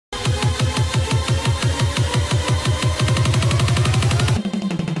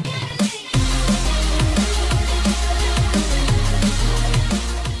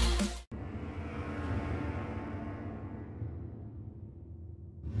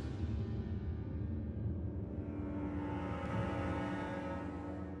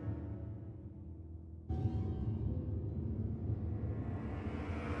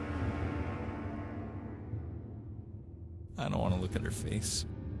I don't want to look at her face.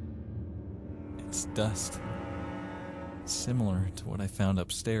 It's dust. Similar to what I found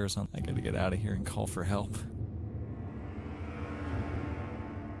upstairs. I gotta get out of here and call for help.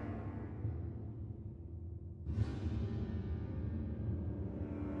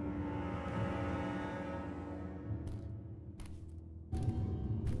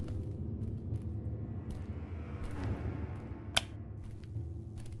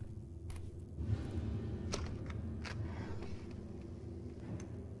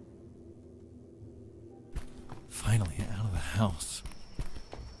 Finally out of the house.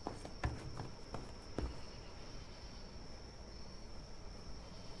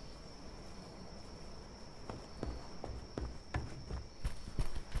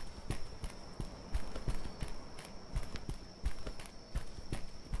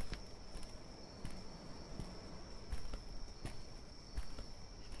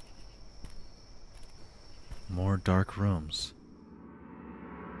 More dark rooms.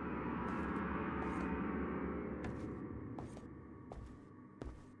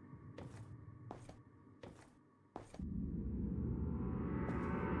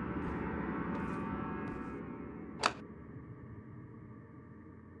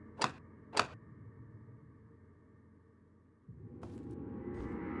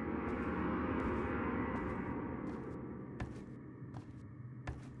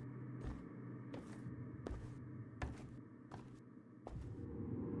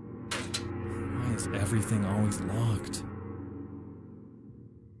 Why is everything always locked?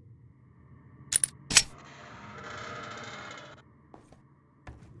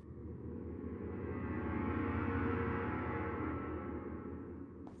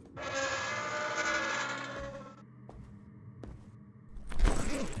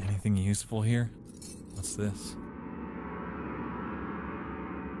 Anything useful here? What's this?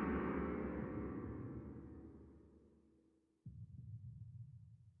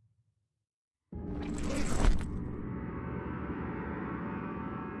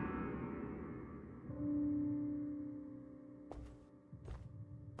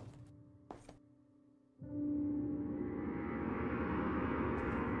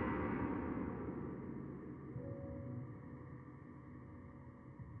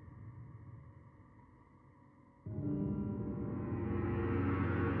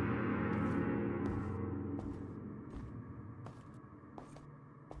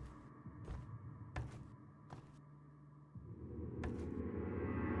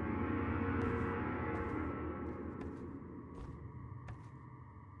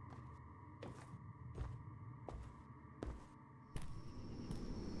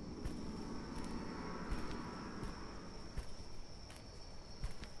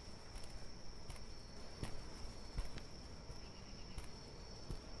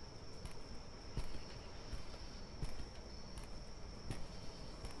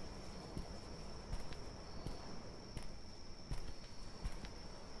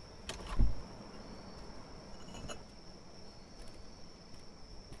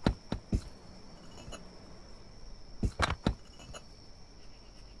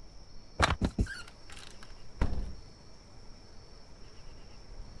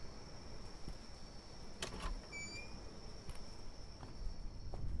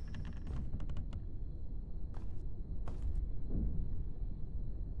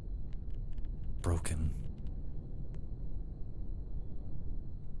 Broken.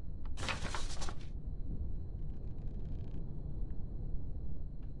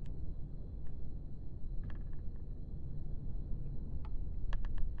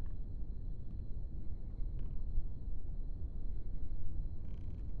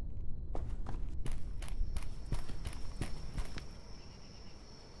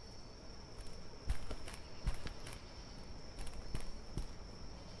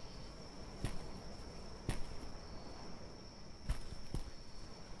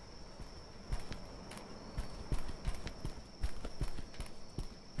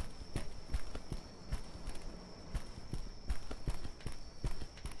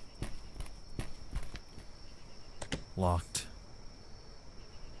 Locked.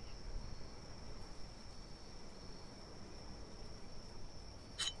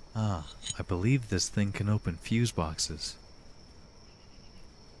 Ah, I believe this thing can open fuse boxes.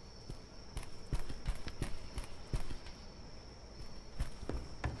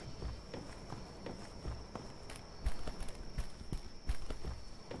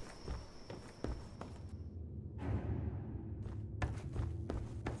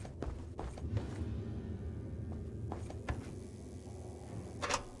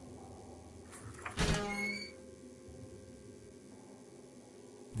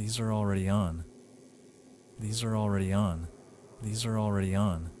 These are already on. These are already on. These are already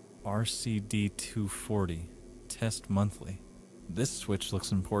on. RCD 240. Test monthly. This switch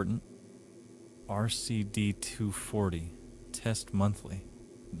looks important. RCD 240. Test monthly.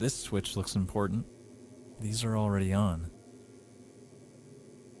 This switch looks important. These are already on.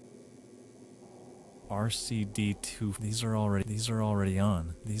 RCD 2. These are already on. These are already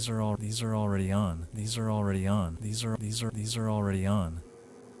on. These are already on. These are already on.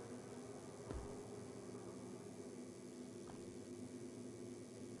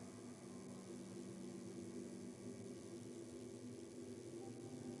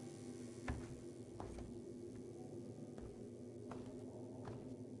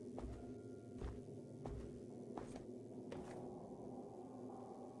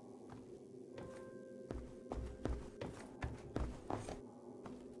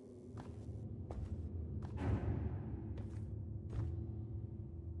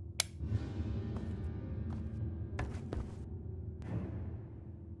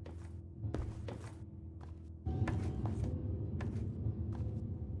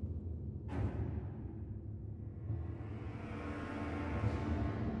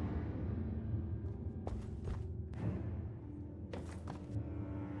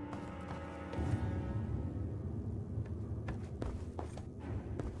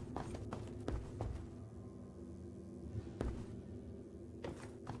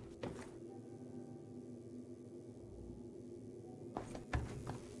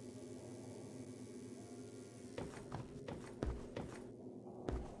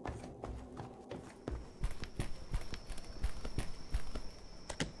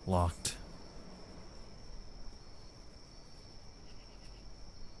 Locked.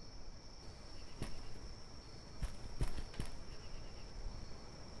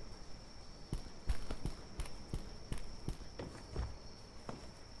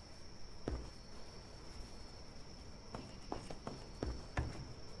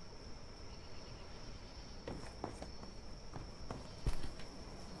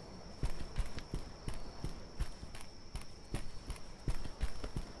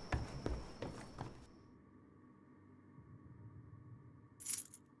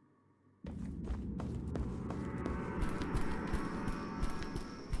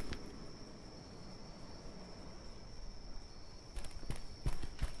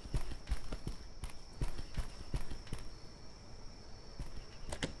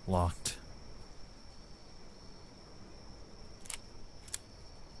 Locked.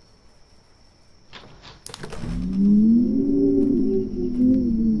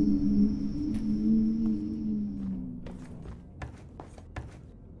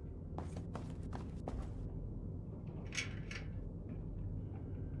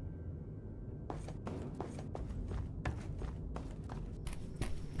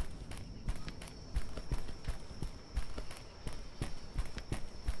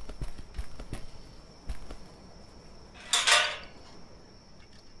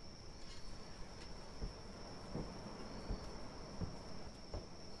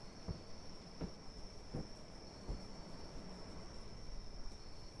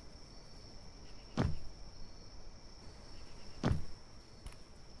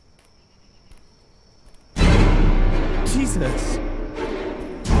 Jesus!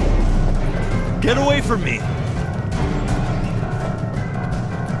 Get away from me!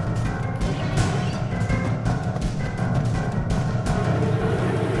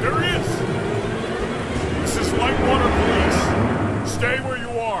 There he is! This is Whitewater Police. Stay where you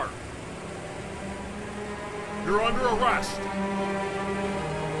are. You're under arrest.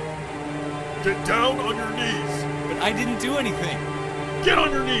 Get down on your knees. But I didn't do anything. Get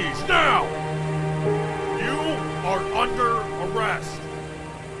on your knees, now! You are under arrest.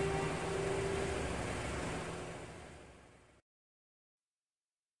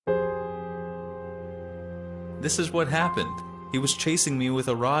 This is what happened. He was chasing me with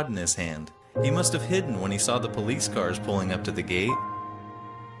a rod in his hand. He must have hidden when he saw the police cars pulling up to the gate.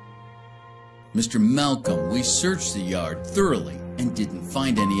 Mr. Malcolm, we searched the yard thoroughly and didn't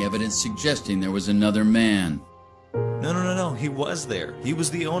find any evidence suggesting there was another man. No, he was there. He was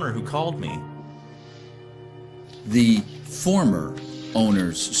the owner who called me. The former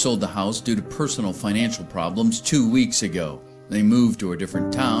owners sold the house due to personal financial problems 2 weeks ago. They moved to a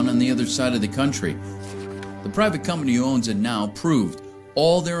different town on the other side of the country. The private company who owns it now proved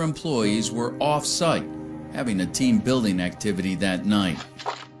all their employees were off-site, having a team building activity that night.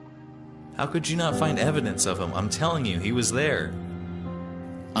 How could you not find evidence of him? I'm telling you, he was there.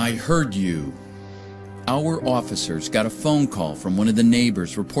 I heard you. Our officers got a phone call from one of the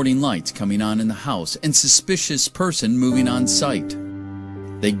neighbors reporting lights coming on in the house and suspicious person moving on site.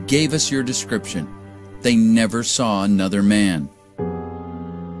 They gave us your description. They never saw another man.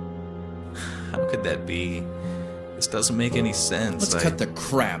 How could that be? This doesn't make any sense. Let's cut the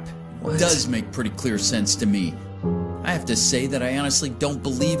crap. What? It does make pretty clear sense to me. I have to say that I honestly don't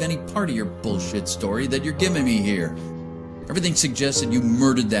believe any part of your bullshit story that you're giving me here. Everything suggests that you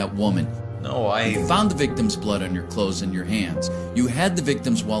murdered that woman. No, You found the victim's blood on your clothes and your hands. You had the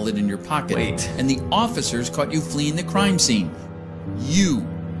victim's wallet in your pocket. Wait. And the officers caught you fleeing the crime scene. You,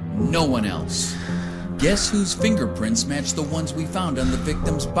 no one else. Guess whose fingerprints match the ones we found on the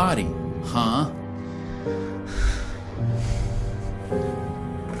victim's body? Huh?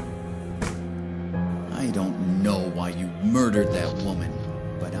 I don't know why you murdered that woman,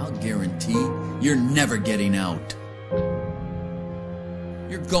 but I'll guarantee you're never getting out.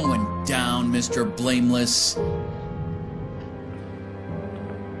 You're going down, Mr. Blameless.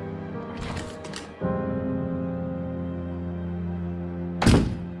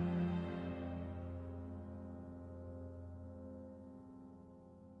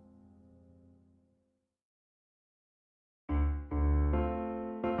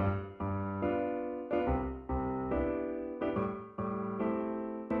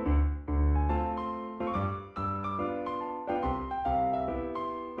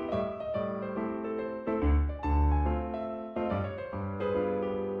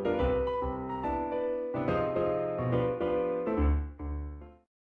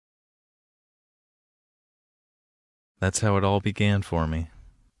 That's how it all began for me.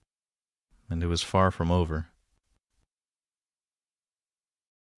 And it was far from over.